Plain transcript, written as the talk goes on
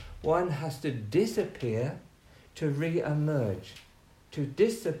one has to disappear to re-emerge. To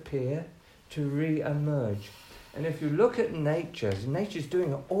disappear to re-emerge. And if you look at nature's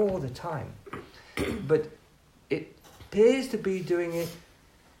doing it all the time. But it appears to be doing it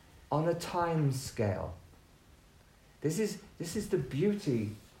on a time scale. This is the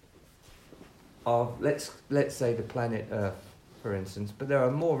beauty of, let's say, the planet Earth, for instance, but there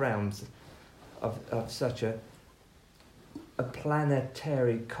are more realms of such a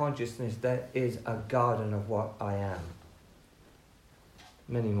planetary consciousness that is a garden of what I am.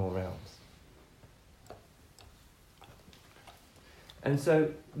 Many more realms. And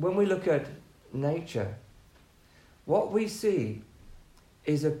so when we look at nature, what we see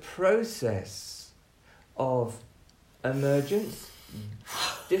is a process of emergence,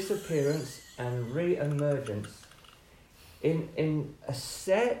 disappearance, and re-emergence in a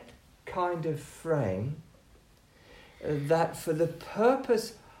set kind of frame that for the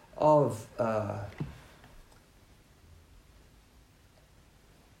purpose of the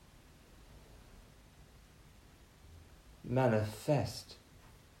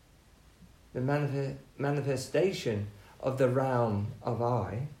manifestation of the realm of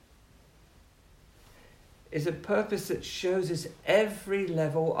I is a purpose that shows us every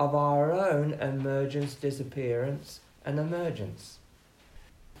level of our own emergence, disappearance, and emergence.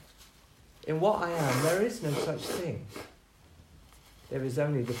 In what I am, there is no such thing. There is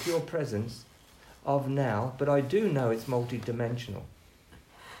only the pure presence of now, but I do know it's multidimensional.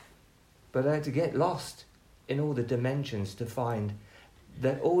 But I had to get lost in all the dimensions to find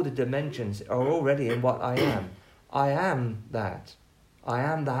that all the dimensions are already in what I am. I am that. I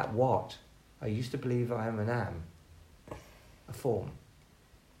am that what? I used to believe I am an am, a form.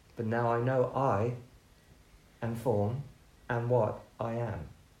 But now I know I and form and what I am.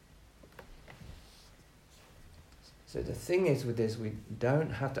 So the thing is with this, we don't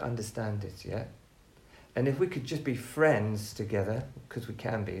have to understand it yet. And if we could just be friends together, because we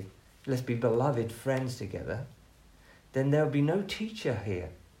can be, let's be beloved friends together, then there'll be no teacher here.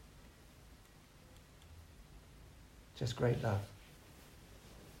 Just great love.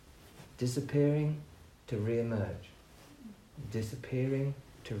 Disappearing to re-emerge. Disappearing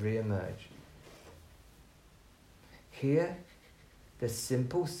to re-emerge. Here, the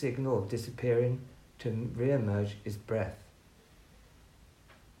simple signal of disappearing to re-emerge is breath.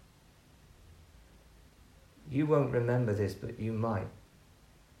 You won't remember this, but you might.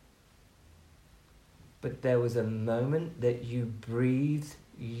 But there was a moment that you breathed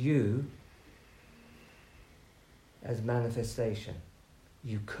you as manifestation.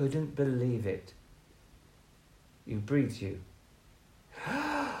 You couldn't believe it. You breathed you.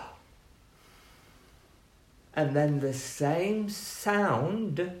 And then the same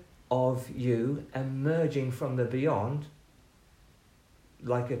sound of you emerging from the beyond,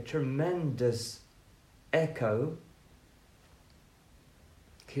 like a tremendous echo.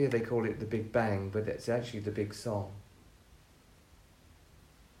 Here they call it the Big Bang, but it's actually the Big Song.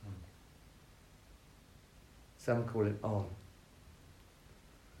 Some call it Om.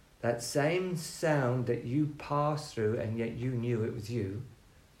 That same sound that you passed through and yet you knew it was you,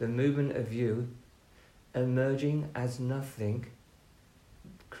 the movement of you emerging as nothing,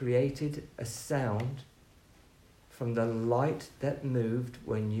 created a sound from the light that moved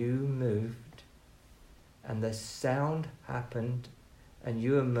when you moved, and the sound happened and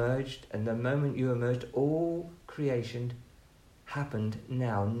you emerged, and the moment you emerged, all creation happened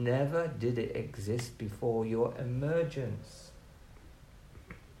now. Never did it exist before your emergence.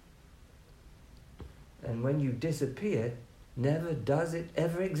 And when you disappear, never does it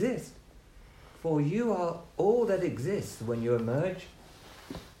ever exist. For you are all that exists when you emerge.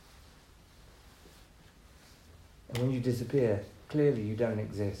 And when you disappear, clearly you don't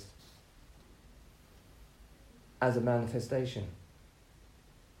exist as a manifestation.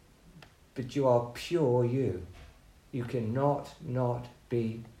 But you are pure you. You cannot not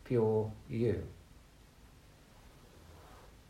be pure you.